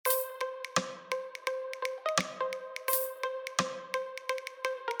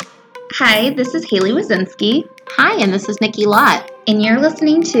Hi, this is Haley Wazinski. Hi, and this is Nikki Lott. And you're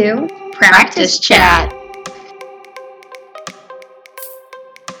listening to Practice Chat.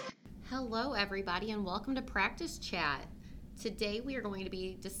 Hello, everybody, and welcome to Practice Chat. Today we are going to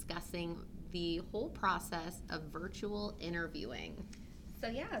be discussing the whole process of virtual interviewing.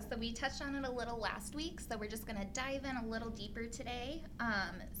 So we touched on it a little last week, so we're just going to dive in a little deeper today.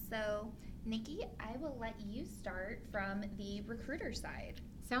 So Nikki, I will let you start from the recruiter side.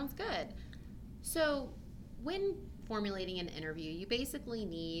 Sounds good. So when formulating an interview, you basically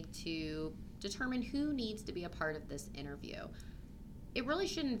need to determine who needs to be a part of this interview. It really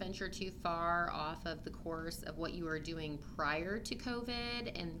shouldn't venture too far off of the course of what you were doing prior to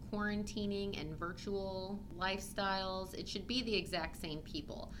COVID and quarantining and virtual lifestyles. It should be the exact same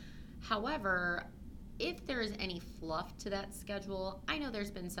people. However, if there is any fluff to that schedule, I know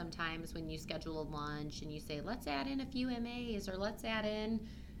there's been some times when you schedule a lunch and you say, let's add in a few MAs or let's add in,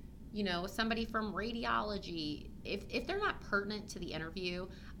 somebody from radiology. If they're not pertinent to the interview,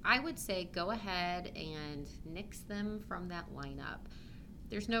 I would say go ahead and nix them from that lineup.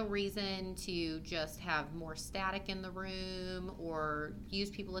 There's no reason to just have more static in the room or use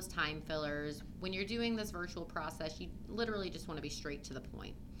people as time fillers. When you're doing this virtual process, you literally just want to be straight to the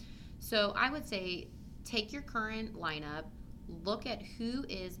point. So I would say take your current lineup, look at who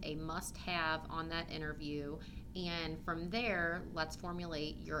is a must-have on that interview, and from there, let's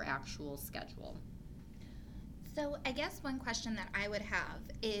formulate your actual schedule. So I guess one question that I would have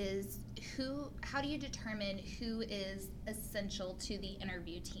is how do you determine who is essential to the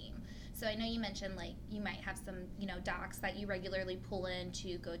interview team? So I know you mentioned you might have some, docs that you regularly pull in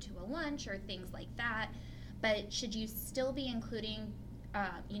to go to a lunch or things like that, but should you still be including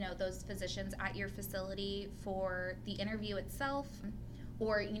those physicians at your facility for the interview itself,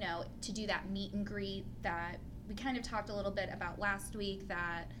 or, to do that meet and greet that we kind of talked a little bit about last week,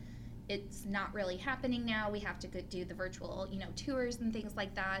 that it's not really happening now. We have to do the virtual, tours and things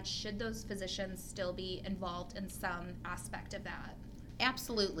like that. Should those physicians still be involved in some aspect of that?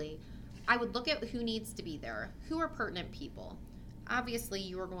 Absolutely. I would look at who needs to be there. Who are pertinent people? Obviously,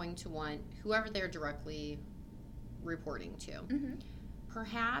 you are going to want whoever they're directly reporting to. Mm-hmm.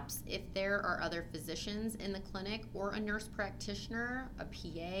 Perhaps if there are other physicians in the clinic or a nurse practitioner, a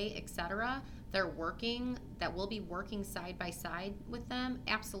PA, etc., that will be working side by side with them,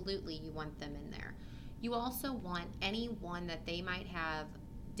 absolutely you want them in there. You also want anyone that they might have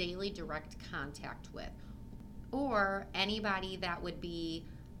daily direct contact with, or anybody that would be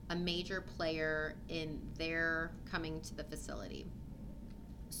a major player in their coming to the facility.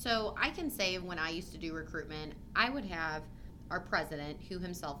 So I can say when I used to do recruitment, I would have our president, he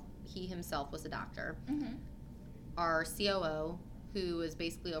himself was a doctor, mm-hmm. our COO, who is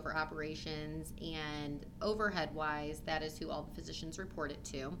basically over operations, and overhead-wise, that is who all the physicians report it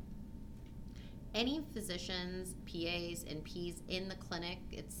to. Any physicians, PAs, and Ps in the clinic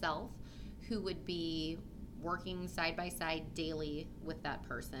itself who would be working side by side daily with that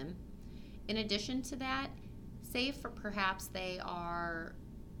person. In addition to that, say for perhaps they are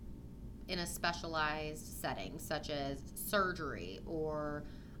in a specialized setting, such as surgery or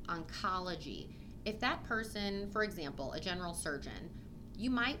oncology. If that person, for example, a general surgeon, you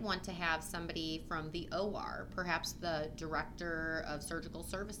might want to have somebody from the OR, perhaps the director of surgical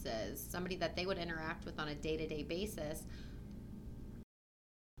services, somebody that they would interact with on a day-to-day basis.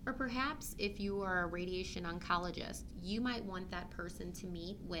 Or perhaps if you are a radiation oncologist, you might want that person to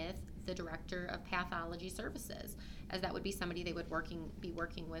meet with the director of pathology services, as that would be somebody they would be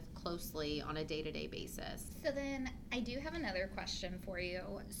working with closely on a day-to-day basis. So then I do have another question for you.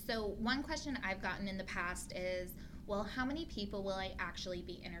 So one question I've gotten in the past is, well, how many people will I actually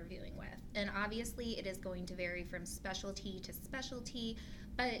be interviewing with? And obviously it is going to vary from specialty to specialty,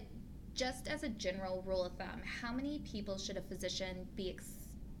 but just as a general rule of thumb, how many people should a physician be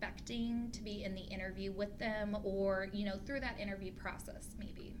expecting to be in the interview with them, or, through that interview process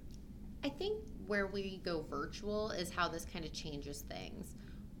maybe? I think where we go virtual is how this kind of changes things.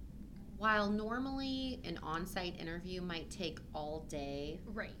 While normally an on-site interview might take all day,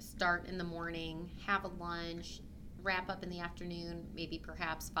 right, start in the morning, have a lunch, wrap up in the afternoon, maybe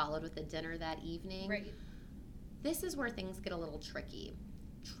perhaps followed with a dinner that evening. Right. This is where things get a little tricky.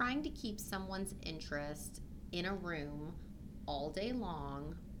 Trying to keep someone's interest in a room all day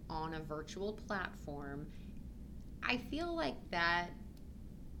long on a virtual platform, I feel like that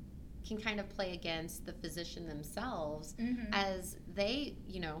can kind of play against the physician themselves, mm-hmm. as they,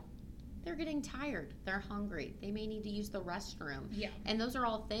 they're getting tired, they're hungry, they may need to use the restroom. Yeah. And those are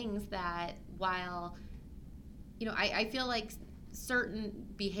all things that, while, I feel like certain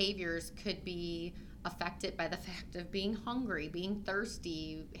behaviors could be affected by the fact of being hungry, being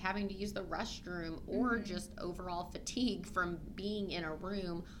thirsty, having to use the restroom, or just overall fatigue from being in a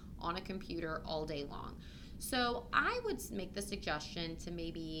room on a computer all day long. So I would make the suggestion to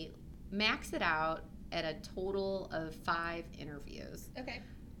maybe max it out at a total of 5 interviews. Okay.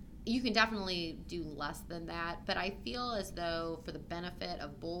 You can definitely do less than that, but I feel as though for the benefit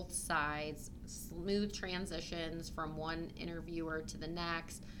of both sides, smooth transitions from one interviewer to the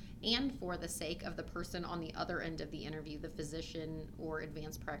next, and for the sake of the person on the other end of the interview, the physician or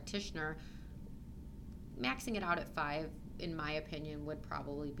advanced practitioner, maxing it out at 5, in my opinion, would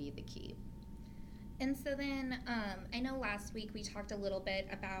probably be the key. And so then, I know last week we talked a little bit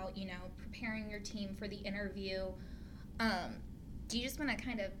about, preparing your team for the interview. Do you just want to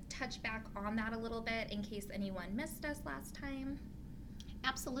kind of touch back on that a little bit in case anyone missed us last time?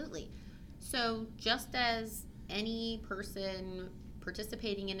 Absolutely. So just as any person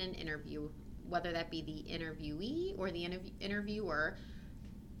participating in an interview, whether that be the interviewee or the interviewer,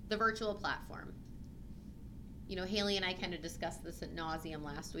 the virtual platform. Haley and I kind of discussed this ad nauseum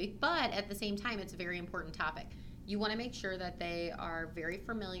last week, but at the same time, it's a very important topic. You want to make sure that they are very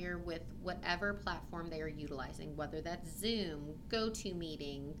familiar with whatever platform they are utilizing, whether that's Zoom,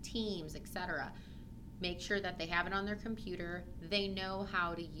 GoToMeeting, Teams, etc. Make sure that they have it on their computer. They know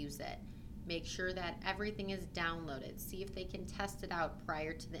how to use it. Make sure that everything is downloaded. See if they can test it out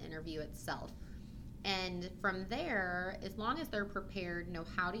prior to the interview itself. And from there, as long as they're prepared, know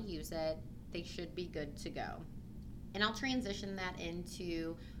how to use it, they should be good to go. And I'll transition that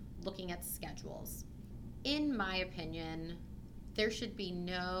into looking at schedules. In my opinion, there should be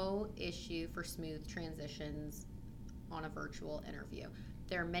no issue for smooth transitions on a virtual interview.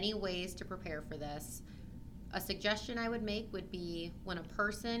 There are many ways to prepare for this. A suggestion I would make would be when a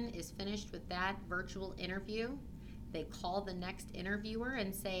person is finished with that virtual interview, they call the next interviewer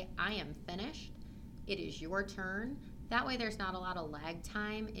and say, I am finished. It is your turn. That way there's not a lot of lag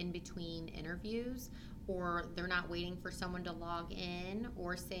time in between interviews, or they're not waiting for someone to log in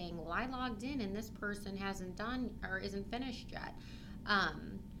or saying, well, I logged in and this person hasn't done or isn't finished yet.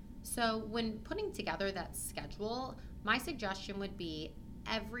 So when putting together that schedule, my suggestion would be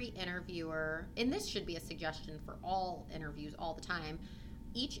every interviewer, and this should be a suggestion for all interviews all the time,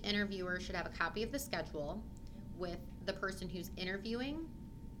 each interviewer should have a copy of the schedule with the person who's interviewing,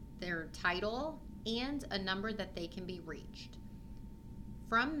 their title, and a number that they can be reached.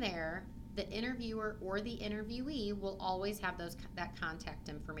 From there, the interviewer or the interviewee will always have that contact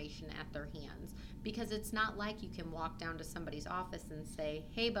information at their hands, because it's not like you can walk down to somebody's office and say,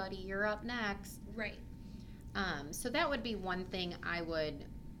 hey buddy, you're up next. Right. So that would be one thing I would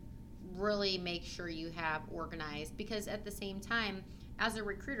really make sure you have organized, because at the same time, as a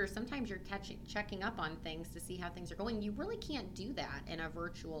recruiter, sometimes you're checking up on things to see how things are going. You really can't do that in a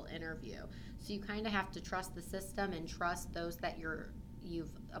virtual interview. So you kind of have to trust the system and trust those that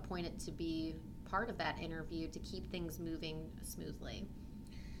you've appointed to be part of that interview to keep things moving smoothly.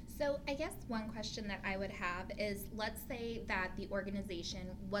 So I guess one question that I would have is, let's say that the organization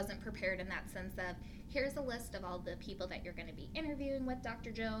wasn't prepared in that sense of, here's a list of all the people that you're going to be interviewing with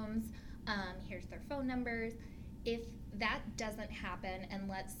Dr. Jones, here's their phone numbers. If that doesn't happen, and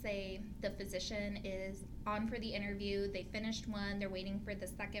let's say the physician is on for the interview, they finished one, they're waiting for the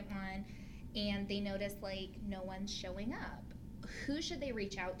second one, and they notice no one's showing up, who should they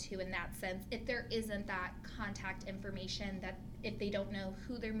reach out to in that sense if there isn't that contact information, that if they don't know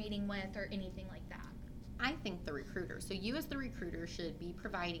who they're meeting with or anything like that? I think the recruiter. So you as the recruiter should be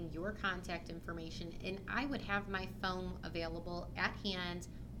providing your contact information, and I would have my phone available at hand,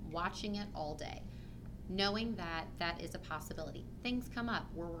 watching it all day, knowing that that is a possibility. Things come up.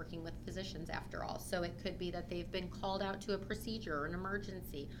 We're working with physicians after all. So it could be that they've been called out to a procedure or an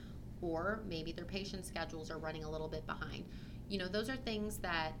emergency, or maybe their patient schedules are running a little bit behind. Those are things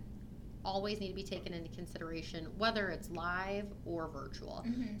that always need to be taken into consideration, whether it's live or virtual.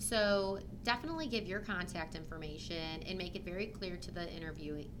 Mm-hmm. So definitely give your contact information and make it very clear to the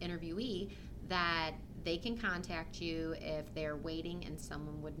interviewee that they can contact you if they're waiting and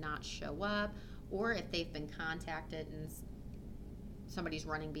someone would not show up, or if they've been contacted and somebody's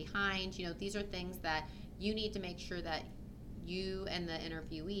running behind. These are things that you need to make sure that you and the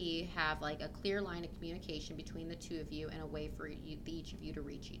interviewee have a clear line of communication between the two of you, and a way for each of you to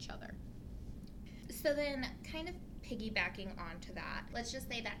reach each other. So then, kind of piggybacking onto that, let's just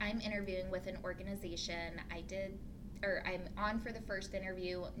say that I'm interviewing with an organization. I'm on for the first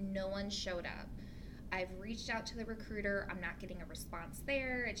interview, no one showed up. I've reached out to the recruiter, I'm not getting a response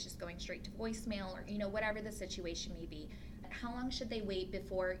there, it's just going straight to voicemail, or whatever the situation may be. How long should they wait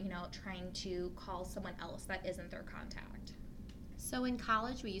before trying to call someone else that isn't their contact? So in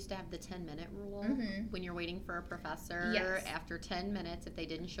college, we used to have the 10-minute rule. When you're waiting for a professor. Yes. After 10 minutes, if they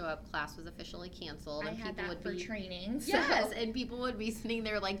didn't show up, class was officially canceled. I And had people that would for be training. So. Yes, and people would be sitting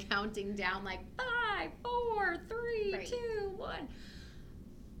there like counting down, like 5, 4, 3, Right. 2, 1.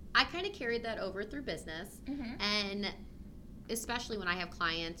 I kind of carried that over through business, and especially when I have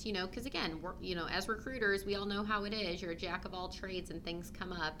clients, because again, we're, as recruiters, we all know how it is. You're a jack of all trades, and things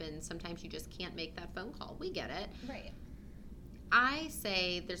come up, and sometimes you just can't make that phone call. We get it. Right. I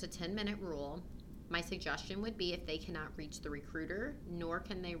say there's a 10-minute rule. My suggestion would be if they cannot reach the recruiter, nor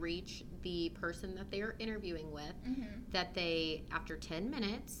can they reach the person that they are interviewing with, that they, after 10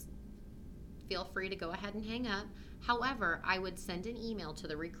 minutes, feel free to go ahead and hang up. However, I would send an email to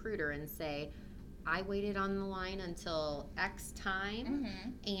the recruiter and say, I waited on the line until X time,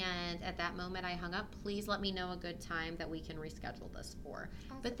 and at that moment I hung up. Please let me know a good time that we can reschedule this for.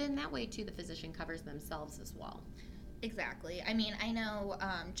 Awesome. But then that way, too, the physician covers themselves as well. Exactly. I mean, I know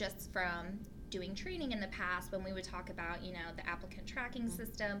just from doing training in the past, when we would talk about, the applicant tracking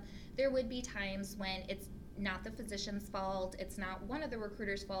system, there would be times when it's not the physician's fault, it's not one of the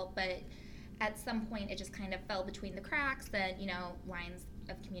recruiter's fault, but at some point it just kind of fell between the cracks that, lines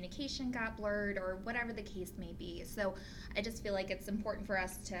of communication got blurred or whatever the case may be. So I just feel like it's important for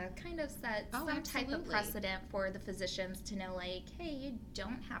us to kind of set some type of absolutely. precedent for the physicians to know, like, hey, you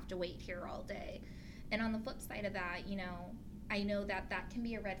don't have to wait here all day. And on the flip side of that, I know that that can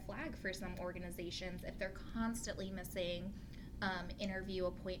be a red flag for some organizations if they're constantly missing interview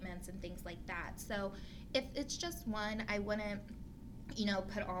appointments and things like that. So if it's just one, I wouldn't,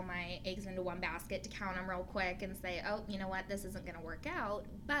 put all my eggs into one basket to count them real quick and say, oh, you know what, this isn't going to work out.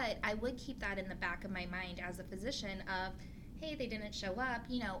 But I would keep that in the back of my mind as a physician of, hey, they didn't show up.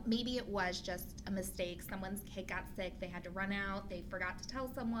 Maybe it was just a mistake. Someone's kid got sick. They had to run out. They forgot to tell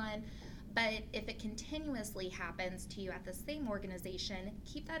someone. But if it continuously happens to you at the same organization,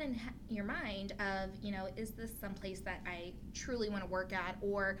 keep that in your mind of, is this someplace that I truly want to work at,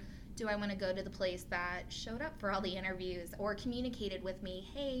 or do I want to go to the place that showed up for all the interviews or communicated with me,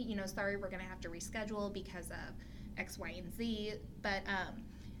 hey, sorry, we're going to have to reschedule because of X, Y, and Z. But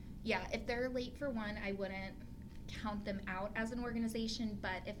if they're late for one, I wouldn't count them out as an organization,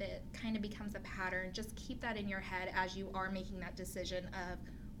 but if it kind of becomes a pattern, just keep that in your head as you are making that decision of,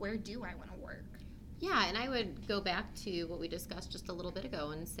 where do I want to work? Yeah, and I would go back to what we discussed just a little bit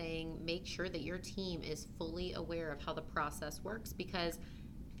ago and saying make sure that your team is fully aware of how the process works, because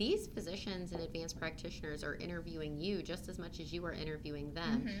these physicians and advanced practitioners are interviewing you just as much as you are interviewing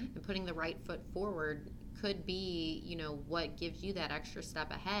them, and putting the right foot forward could be, what gives you that extra step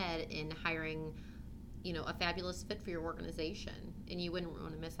ahead in hiring, a fabulous fit for your organization. And you wouldn't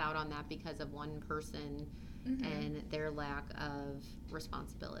want to miss out on that because of one person and their lack of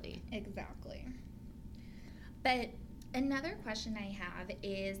responsibility. Exactly. But another question I have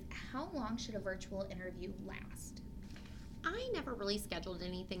is, how long should a virtual interview last? I never really scheduled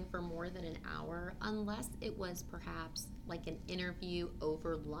anything for more than an hour, unless it was perhaps like an interview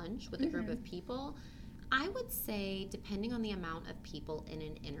over lunch with a group of people. I would say, depending on the amount of people in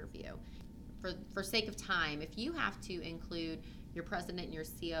an interview, for sake of time, if you have to include your president and your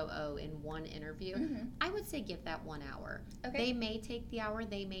COO in one interview, I would say give that 1 hour. Okay. They may take the hour,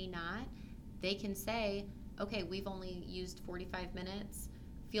 they may not. They can say, okay, we've only used 45 minutes.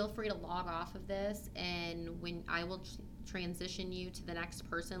 Feel free to log off of this, and when I will transition you to the next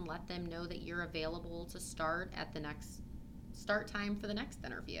person, let them know that you're available to start at the next start time for the next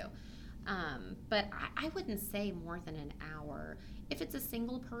interview. But I wouldn't say more than an hour. If it's a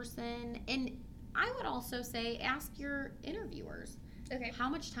single person, and I would also say ask your interviewers, Okay. how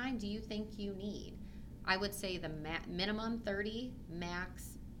much time do you think you need? I would say the minimum 30,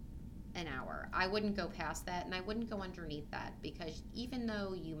 max an hour. I wouldn't go past that, and I wouldn't go underneath that, because even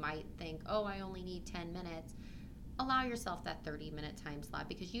though you might think, oh, I only need 10 minutes, allow yourself that 30-minute time slot,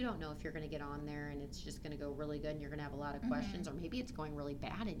 because you don't know if you're going to get on there and it's just going to go really good and you're going to have a lot of questions, or maybe it's going really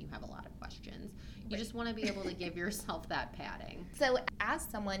bad and you have a lot of questions. You just want to be able to give yourself that padding. So as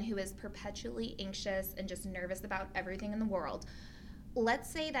someone who is perpetually anxious and just nervous about everything in the world, let's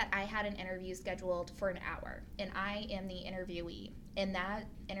say that I had an interview scheduled for an hour and I am the interviewee, and that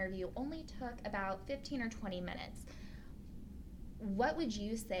interview only took about 15 or 20 minutes. What would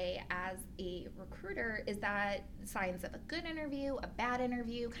you say as a recruiter? Is that signs of a good interview, a bad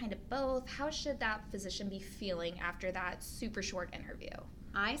interview, kind of both? How should that physician be feeling after that super short interview?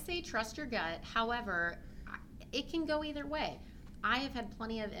 I say trust your gut. However, it can go either way. I have had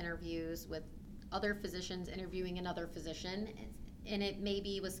plenty of interviews with other physicians interviewing another physician, and it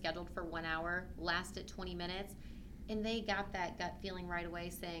maybe was scheduled for 1 hour, lasted 20 minutes, and they got that gut feeling right away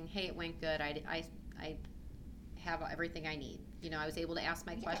saying, hey, it went good. I have everything I need. I was able to ask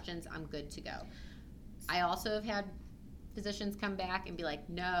my questions. I'm good to go. I also have had physicians come back and be like,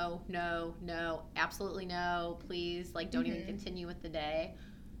 no, absolutely no, please, like, don't even continue with the day.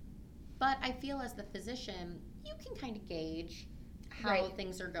 But I feel as the physician, you can kind of gauge how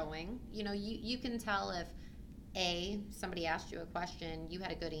things are going. You can tell if somebody asked you a question, you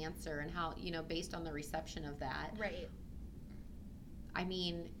had a good answer, and how, based on the reception of that. Right. I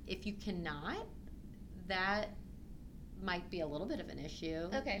mean, if you cannot, that might be a little bit of an issue.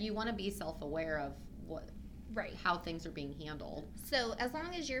 Okay. You want to be self-aware of how things are being handled. So as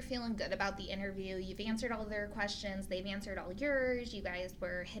long as you're feeling good about the interview, you've answered all their questions, they've answered all yours, you guys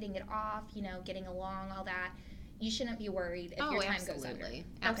were hitting it off, getting along, all that, you shouldn't be worried if your time goes under.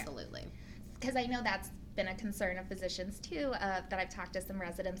 Absolutely. Because I know that's been a concern of physicians too, that I've talked to some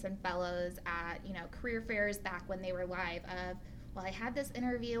residents and fellows at, career fairs back when they were live of, well, I had this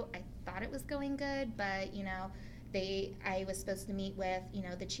interview, I thought it was going good, but, I was supposed to meet with,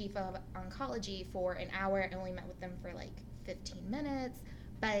 the chief of oncology for an hour. I only met with them for like 15 minutes.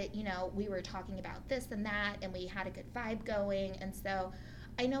 But, we were talking about this and that, and we had a good vibe going. And so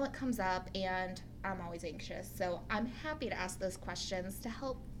I know it comes up, and I'm always anxious. So I'm happy to ask those questions to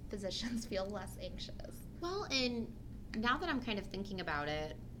help physicians feel less anxious. Well, and now that I'm kind of thinking about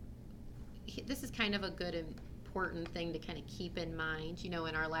it, this is kind of a good, important thing to kind of keep in mind. In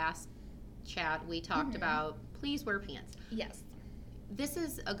our last chat, we talked about please wear pants. Yes. This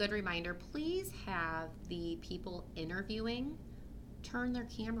is a good reminder. Please have the people interviewing turn their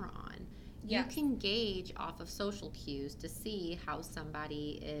camera on. Yes. You can gauge off of social cues to see how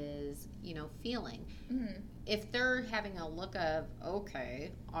somebody is, feeling. If they're having a look of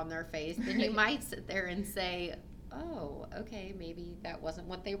okay on their face, then you might sit there and say, oh, okay, maybe that wasn't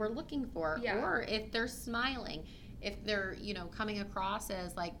what they were looking for. Yeah. Or if they're smiling, if they're, coming across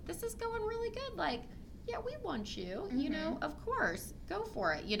as like, this is going really good, like, yeah, we want you, of course, go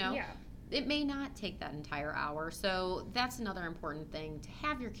for it, Yeah. It may not take that entire hour. So that's another important thing, to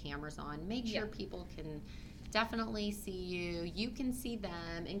have your cameras on. Make sure people can definitely see you. You can see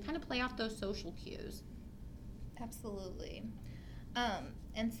them, and kind of play off those social cues. Absolutely.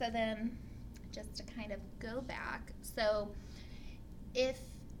 And so then, just to kind of go back, so if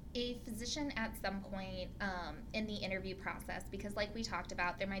a physician at some point in the interview process, because like we talked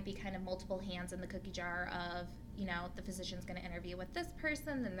about, there might be kind of multiple hands in the cookie jar of, the physician's going to interview with this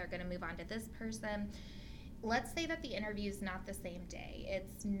person, then they're going to move on to this person. Let's say that the interview is not the same day.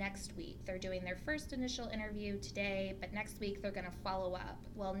 It's next week. They're doing their first initial interview today, but next week they're going to follow up.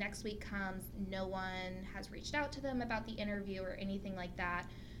 Well, next week comes, no one has reached out to them about the interview or anything like that.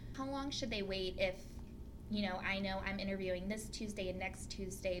 How long should they wait if, I know I'm interviewing this Tuesday and next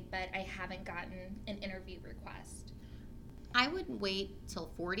Tuesday, but I haven't gotten an interview request? I would wait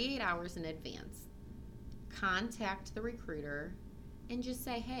till 48 hours in advance. Contact the recruiter and just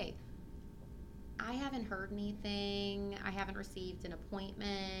say, hey, I haven't heard anything. I haven't received an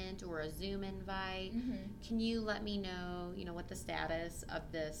appointment or a Zoom invite. Can you let me know, what the status of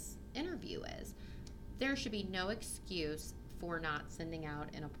this interview is? There should be no excuse for not sending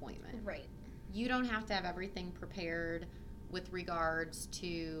out an appointment. Right. You don't have to have everything prepared with regards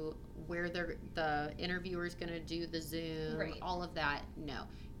to where the interviewer is going to do the Zoom, all of that. No.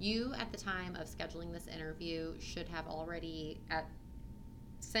 You, at the time of scheduling this interview, should have already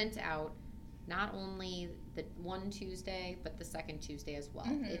sent out not only the one Tuesday, but the second Tuesday as well.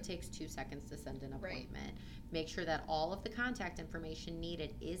 It takes 2 seconds to send an appointment. Make sure that all of the contact information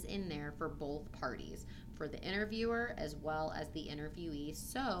needed is in there for both parties, for the interviewer as well as the interviewee.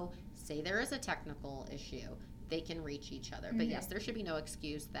 So, say there is a technical issue, they can reach each other. But yes, there should be no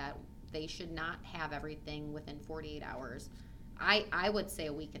excuse that they should not have everything within 48 hours. I would say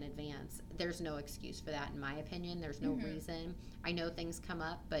a week in advance. There's no excuse for that, in my opinion. There's no reason. I know things come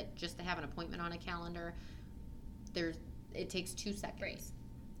up, but just to have an appointment on a calendar, it takes 2 seconds.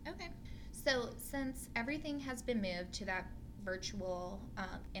 Right. Okay. So since everything has been moved to that virtual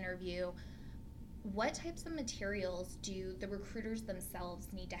interview, what types of materials do the recruiters themselves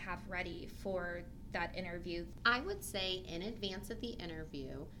need to have ready for that interview? I would say in advance of the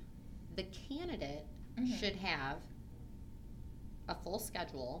interview, the candidate should have a full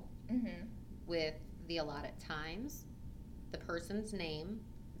schedule with the allotted times, the person's name,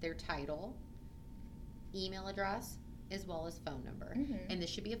 their title, email address, as well as phone number. And this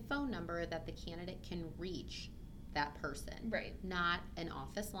should be a phone number that the candidate can reach that person. Right. Not an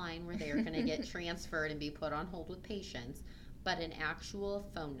office line where they're going to get transferred and be put on hold with patients, but an actual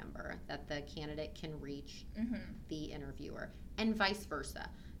phone number that the candidate can reach the interviewer, and vice versa.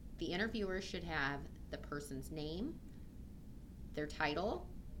 The interviewer should have the person's name, their title,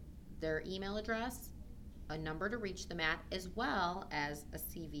 their email address, a number to reach them at, as well as a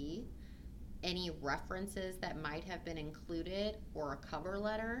CV, any references that might have been included, or a cover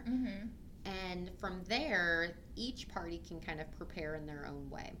letter. Mm-hmm. And from there, each party can kind of prepare in their own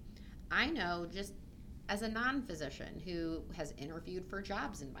way. I know, just as a non-physician who has interviewed for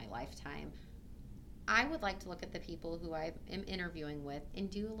jobs in my lifetime, I would like to look at the people who I am interviewing with and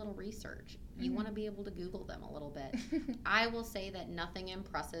do a little research. You want to be able to Google them a little bit. I will say that nothing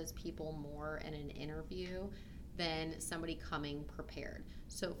impresses people more in an interview than somebody coming prepared.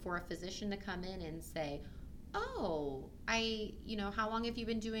 So for a physician to come in and say, oh, how long have you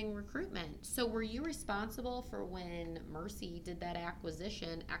been doing recruitment? So were you responsible for when Mercy did that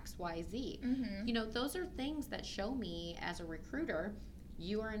acquisition XYZ? Mm-hmm. Those are things that show me as a recruiter,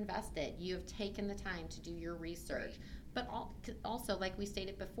 you are invested. You have taken the time to do your research. Right. But also, like we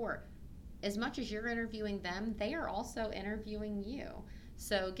stated before, as much as you're interviewing them, they are also interviewing you.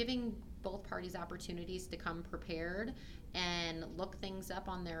 So giving both parties opportunities to come prepared and look things up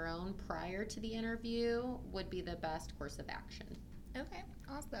on their own prior to the interview would be the best course of action. Okay,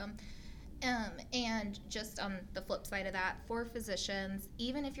 awesome. And just on the flip side of that, for physicians,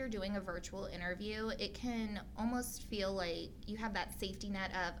 even if you're doing a virtual interview, it can almost feel like you have that safety net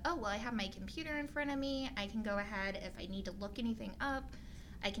of, oh, well, I have my computer in front of me. I can go ahead if I need to look anything up.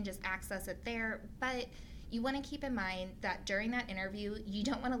 I can just access it there. But you want to keep in mind that during that interview, you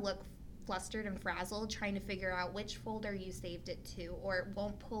don't want to look flustered and frazzled trying to figure out which folder you saved it to, or it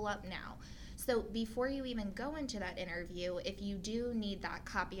won't pull up now. So before you even go into that interview, if you do need that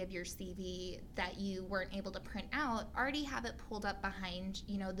copy of your CV that you weren't able to print out, already have it pulled up behind,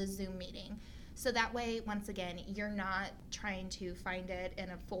 the Zoom meeting. So that way, once again, you're not trying to find it in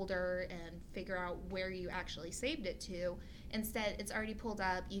a folder and figure out where you actually saved it to. Instead, it's already pulled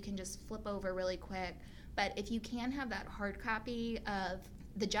up. You can just flip over really quick. But if you can have that hard copy of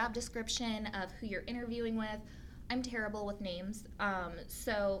the job description of who you're interviewing with, I'm terrible with names.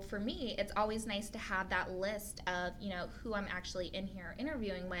 So for me, it's always nice to have that list of, who I'm actually in here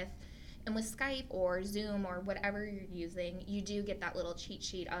interviewing with. And with Skype or Zoom or whatever you're using, you do get that little cheat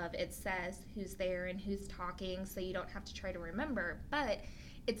sheet of it says who's there and who's talking, so you don't have to try to remember. But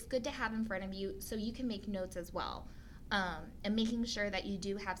it's good to have in front of you so you can make notes as well. And making sure that you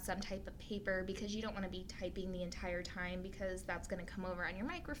do have some type of paper, because you don't want to be typing the entire time, because that's going to come over on your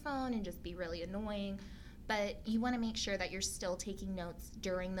microphone and just be really annoying. But you want to make sure that you're still taking notes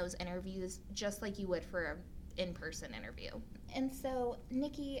during those interviews, just like you would for an in-person interview. And so,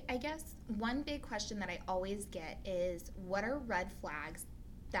 Nikki, I guess one big question that I always get is, what are red flags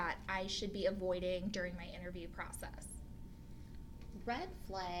that I should be avoiding during my interview process? Red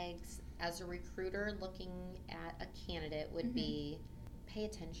flags as a recruiter looking at a candidate would be pay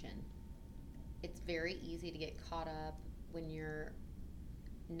attention. It's very easy to get caught up when you're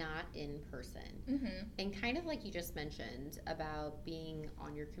not in person. And kind of like you just mentioned about being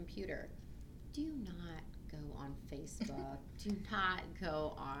on your computer, do not go on Facebook, do not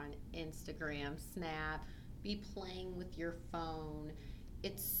go on Instagram, Snap, be playing with your phone.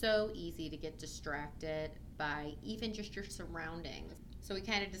 It's so easy to get distracted by even just your surroundings. So we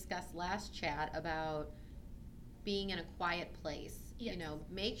kind of discussed last chat about being in a quiet place. Yes.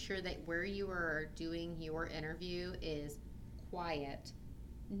 Make sure that where you are doing your interview is quiet,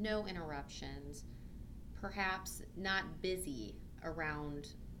 no interruptions, perhaps not busy around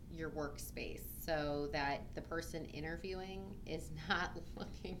your workspace, so that the person interviewing is not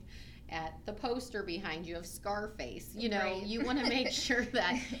looking at the poster behind you of Scarface. Right. You want to make sure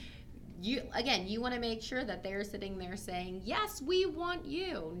that you want to make sure that they're sitting there saying, yes, we want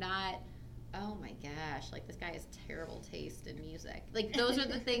you, not, oh my gosh, like this guy has terrible taste in music. Like those are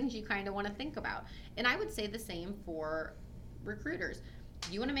the things you kind of want to think about. And I would say the same for recruiters.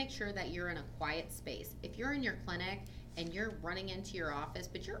 You want to make sure that you're in a quiet space. If you're in your clinic and you're running into your office,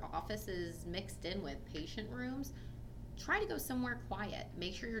 but your office is mixed in with patient rooms, try to go somewhere quiet.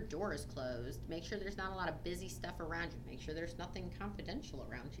 Make sure your door is closed. Make sure there's not a lot of busy stuff around you. Make sure there's nothing confidential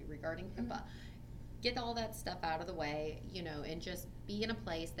around you regarding HIPAA. Get all that stuff out of the way, and just be in a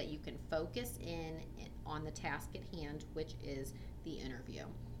place that you can focus in on the task at hand, which is the interview.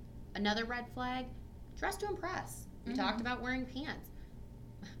 Another red flag, dress to impress. We talked about wearing pants.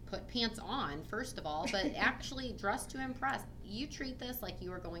 Put pants on, first of all, but actually dress to impress. You treat this like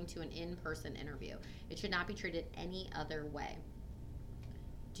you are going to an in-person interview. It should not be treated any other way.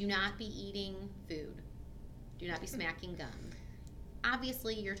 Do not be eating food. Do not be smacking gum.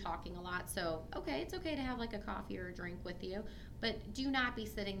 Obviously, you're talking a lot, so it's okay to have like a coffee or a drink with you, but do not be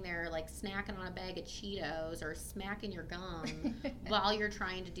sitting there like snacking on a bag of Cheetos or smacking your gum while you're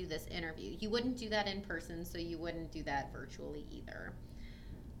trying to do this interview. You wouldn't do that in person, so you wouldn't do that virtually either.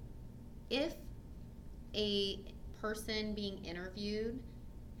 If a person being interviewed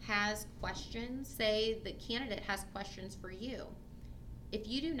has questions, say the candidate has questions for you. If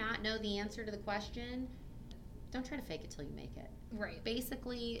you do not know the answer to the question, don't try to fake it till you make it. Right.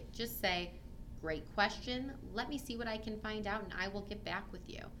 Basically, just say, great question. Let me see what I can find out and I will get back with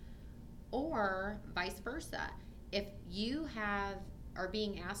you. Or vice versa. If you are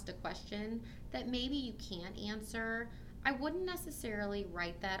being asked a question that maybe you can't answer, I wouldn't necessarily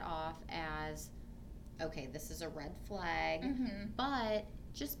write that off as, okay, this is a red flag, but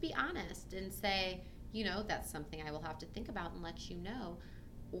just be honest and say, that's something I will have to think about and let you know.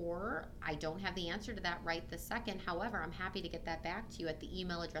 Or I don't have the answer to that right this second. However, I'm happy to get that back to you at the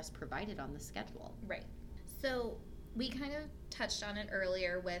email address provided on the schedule. Right. So we kind of touched on it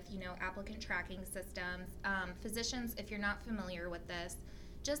earlier with, applicant tracking systems. Physicians, if you're not familiar with this,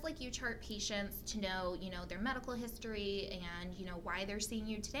 just like you chart patients to know, their medical history and, why they're seeing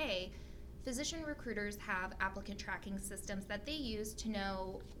you today, physician recruiters have applicant tracking systems that they use to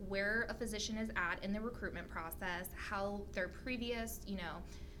know where a physician is at in the recruitment process, how their previous,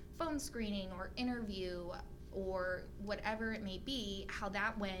 phone screening or interview or whatever it may be, how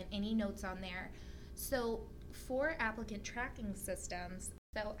that went, any notes on there. So for applicant tracking systems,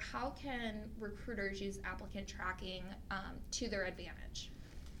 so how can recruiters use applicant tracking to their advantage?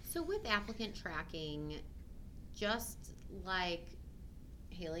 So with applicant tracking, just like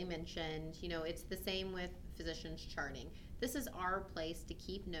Haley mentioned, it's the same with physicians charting. This is our place to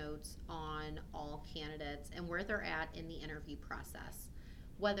keep notes on all candidates and where they're at in the interview process.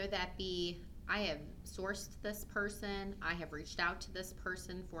 Whether that be, I have sourced this person, I have reached out to this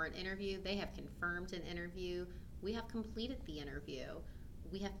person for an interview, they have confirmed an interview, we have completed the interview,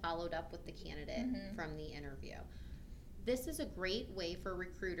 we have followed up with the candidate from the interview. This is a great way for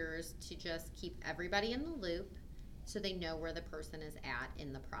recruiters to just keep everybody in the loop so they know where the person is at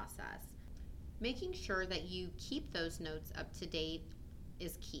in the process. Making sure that you keep those notes up to date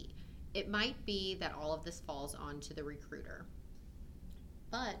is key. It might be that all of this falls onto the recruiter.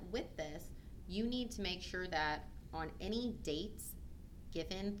 But with this, you need to make sure that on any dates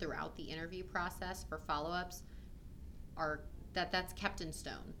given throughout the interview process for follow-ups that's kept in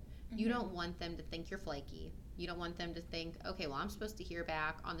stone. You don't want them to think you're flaky. You don't want them to think, okay, well, I'm supposed to hear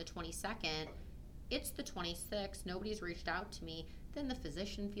back on the 22nd. It's the 26th. Nobody's reached out to me. Then the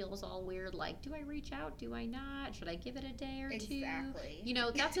physician feels all weird, like, do I reach out? Do I not? Should I give it a day or two? Exactly.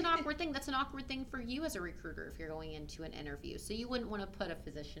 That's an awkward thing. That's an awkward thing for you as a recruiter if you're going into an interview. So you wouldn't want to put a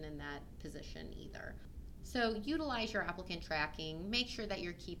physician in that position either. So utilize your applicant tracking. Make sure that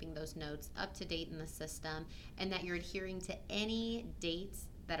you're keeping those notes up to date in the system and that you're adhering to any dates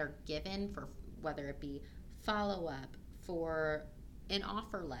that are given for whether it be follow-up, for an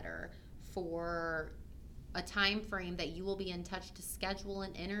offer letter, for a time frame that you will be in touch to schedule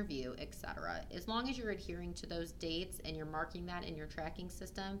an interview, etc. As long as you're adhering to those dates and you're marking that in your tracking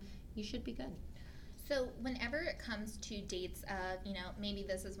system, you should be good. So whenever it comes to dates of, maybe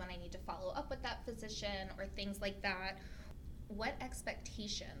this is when I need to follow up with that physician or things like that, what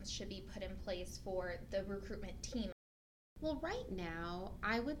expectations should be put in place for the recruitment team? Well, right now,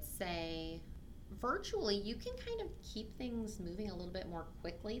 I would say virtually you can kind of keep things moving a little bit more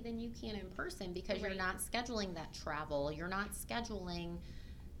quickly than you can in person because you're not scheduling that travel. You're not scheduling,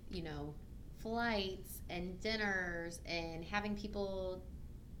 flights and dinners and having people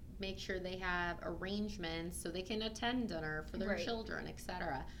make sure they have arrangements so they can attend dinner for their children,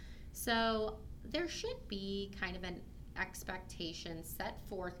 etc. So there should be kind of an expectation set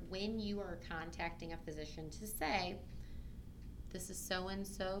forth when you are contacting a physician to say, this is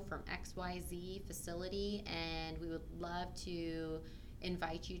so-and-so from XYZ facility, and we would love to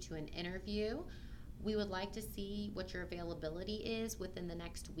invite you to an interview. We would like to see what your availability is within the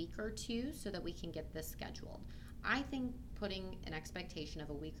next week or two so that we can get this scheduled. I think putting an expectation of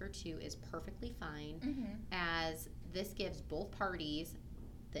a week or two is perfectly fine, as this gives both parties,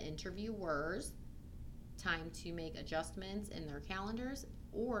 the interviewers, time to make adjustments in their calendars,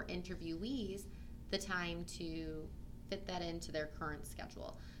 or interviewees the time to fit that into their current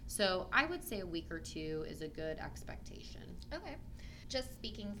schedule. So I would say a week or two is a good expectation. Okay. Just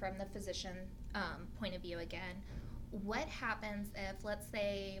speaking from the physician point of view again, what happens if, let's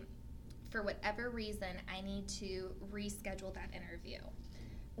say, for whatever reason, I need to reschedule that interview?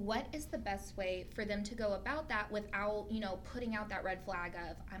 What is the best way for them to go about that without, putting out that red flag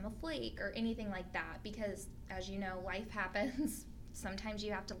of I'm a flake or anything like that? Because as you know, life happens. Sometimes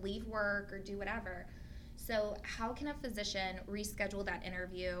you have to leave work or do whatever. So how can a physician reschedule that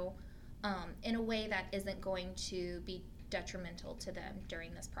interview in a way that isn't going to be detrimental to them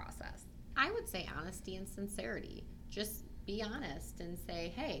during this process? I would say honesty and sincerity. Just be honest and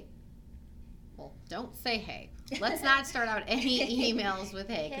say, hey, Well, don't say hey. Let's not start out any emails with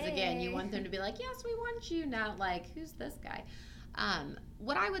hey, because again, you want them to be like, yes, we want you, not like, who's this guy?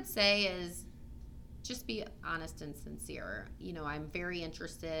 What I would say is just be honest and sincere. You know, I'm very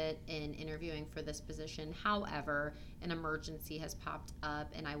interested in interviewing for this position. However, an emergency has popped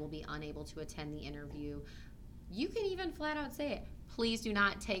up and I will be unable to attend the interview. You can even flat out say it. Please do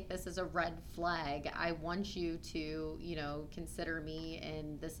not take this as a red flag. I want you to, you know, consider me,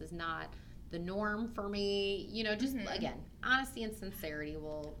 and this is not the norm for me. You know, just again, honesty and sincerity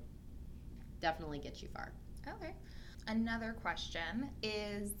will definitely get you far. Okay. Another question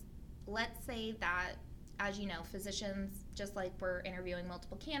is, let's say that, as you know, physicians, just like we're interviewing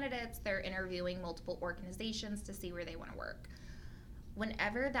multiple candidates, they're interviewing multiple organizations to see where they want to work.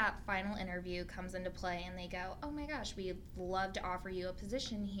 Whenever that final interview comes into play and they go, oh my gosh, we'd love to offer you a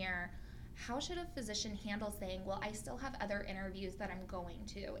position here, how should a physician handle saying, well, I still have other interviews that I'm going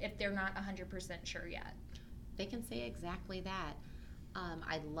to, if they're not 100% sure yet? They can say exactly that.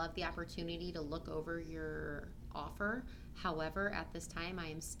 I'd love the opportunity to look over your offer. However, at this time, I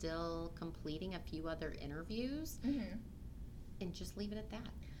am still completing a few other interviews, and just leave it at that.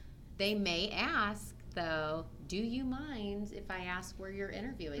 They may ask, though, do you mind if I ask where you're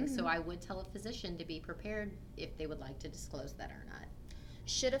interviewing? So I would tell a physician to be prepared if they would like to disclose that or not.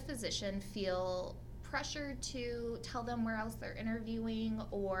 Should a physician feel pressured to tell them where else they're interviewing,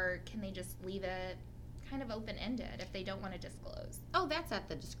 or can they just leave it kind of open-ended if they don't want to disclose? Oh, that's at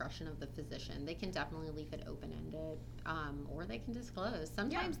the discretion of the physician. They can definitely leave it open-ended, or they can disclose.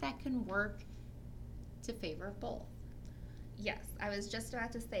 Sometimes that can work to favor of both. Yes, I was just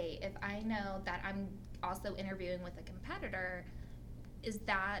about to say, if I know that I'm also interviewing with a competitor, is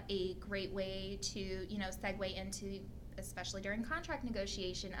that a great way to, you know, segue into, especially during contract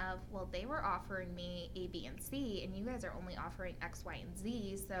negotiation, of, well, they were offering me A, B, and C, and you guys are only offering X, Y, and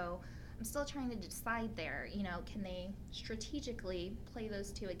Z, so I'm still trying to decide there. You know, can they strategically play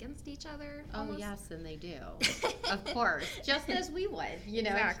those two against each other? Almost? Oh, yes, and they do. Of course. Just as we would, you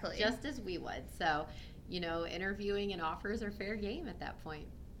know. Exactly. Just as we would. So, you know, interviewing and offers are fair game at that point.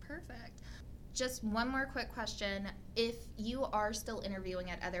 Perfect. Just one more quick question. If you are still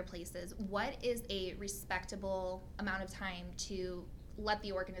interviewing at other places, what is a respectable amount of time to let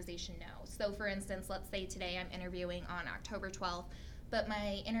the organization know? So, for instance, let's say today I'm interviewing on October 12th, but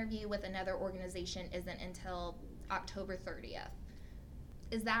my interview with another organization isn't until October 30th.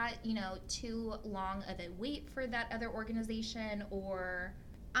 Is that, you know, too long of a wait for that other organization, or?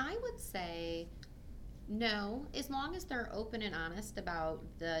 I would say no, as long as they're open and honest about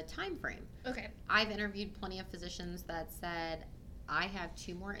the time frame. Okay. I've interviewed plenty of physicians that said, I have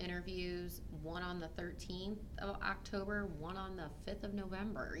 2 more interviews, one on the 13th of October, one on the 5th of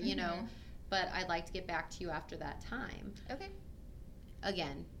November, you know, but I'd like to get back to you after that time. Okay.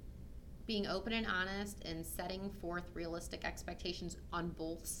 Again, being open and honest and setting forth realistic expectations on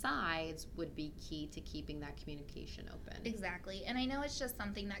both sides would be key to keeping that communication open. Exactly. And I know it's just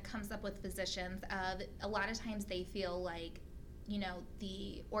something that comes up with physicians. A lot of times they feel like, you know,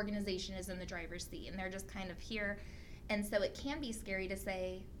 the organization is in the driver's seat and they're just kind of here. And so it can be scary to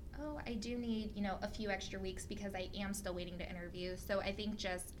say, oh, I do need, you know, a few extra weeks because I am still waiting to interview. So I think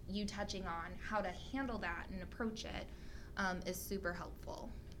just you touching on how to handle that and approach it is super helpful.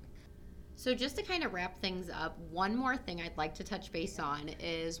 So just to kind of wrap things up, one more thing I'd like to touch base on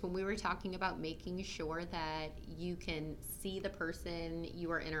is when we were talking about making sure that you can see the person you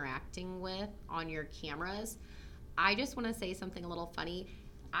are interacting with on your cameras, I just want to say something a little funny.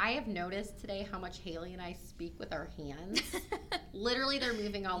 I have noticed today how much Haley and I speak with our hands. Literally, they're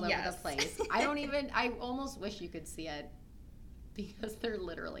moving all over the place. I almost wish you could see it because they're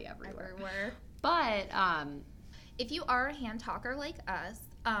literally everywhere. But if you are a hand talker like us,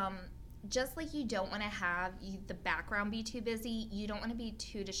 just like you don't want to have the background be too busy, you don't want to be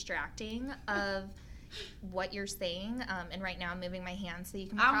too distracting of what you're saying. And right now I'm moving my hands, so you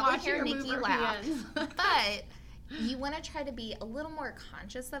can probably hear Nikki laugh. But you want to try to be a little more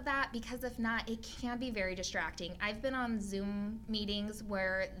conscious of that, because if not, it can be very distracting. I've been on Zoom meetings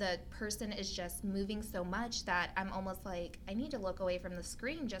where the person is just moving so much that I'm almost like, I need to look away from the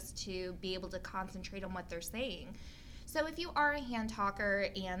screen just to be able to concentrate on what they're saying. So if you are a hand talker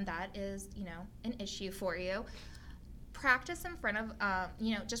and that is, you know, an issue for you, practice in front of,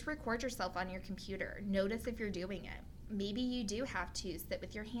 just record yourself on your computer. Notice if you're doing it. Maybe you do have to sit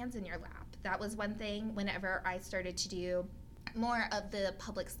with your hands in your lap. That was one thing whenever I started to do more of the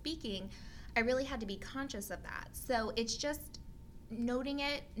public speaking, I really had to be conscious of that. So it's just noting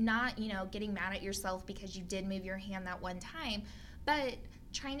it, not, getting mad at yourself because you did move your hand that one time, but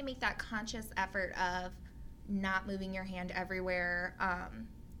trying to make that conscious effort of not moving your hand everywhere,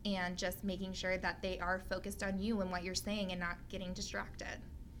 and just making sure that they are focused on you and what you're saying and not getting distracted.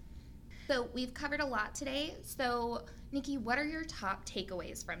 So we've covered a lot today. So Nikki, what are your top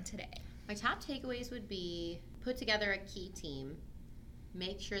takeaways from today? My top takeaways would be put together a key team.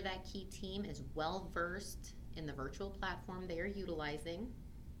 Make sure that key team is well versed in the virtual platform they are utilizing.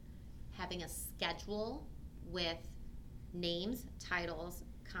 Having a schedule with names, titles,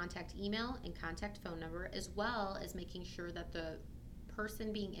 contact email, and contact phone number, as well as making sure that the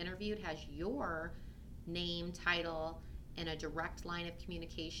person being interviewed has your name, title, and a direct line of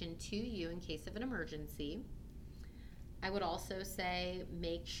communication to you in case of an emergency. I would also say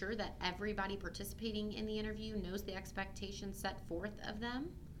make sure that everybody participating in the interview knows the expectations set forth of them.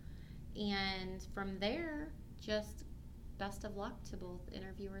 And from there, just best of luck to both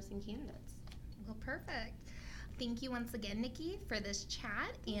interviewers and candidates. Well, perfect. Thank you once again, Nikki, for this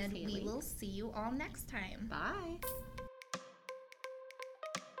chat, and Haley. we will see you all next time. Bye.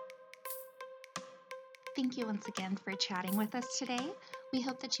 Thank you once again for chatting with us today. We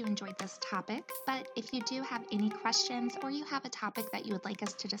hope that you enjoyed this topic, but if you do have any questions or you have a topic that you would like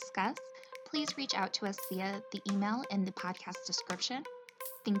us to discuss, please reach out to us via the email in the podcast description.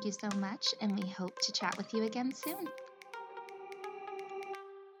 Thank you so much, and we hope to chat with you again soon.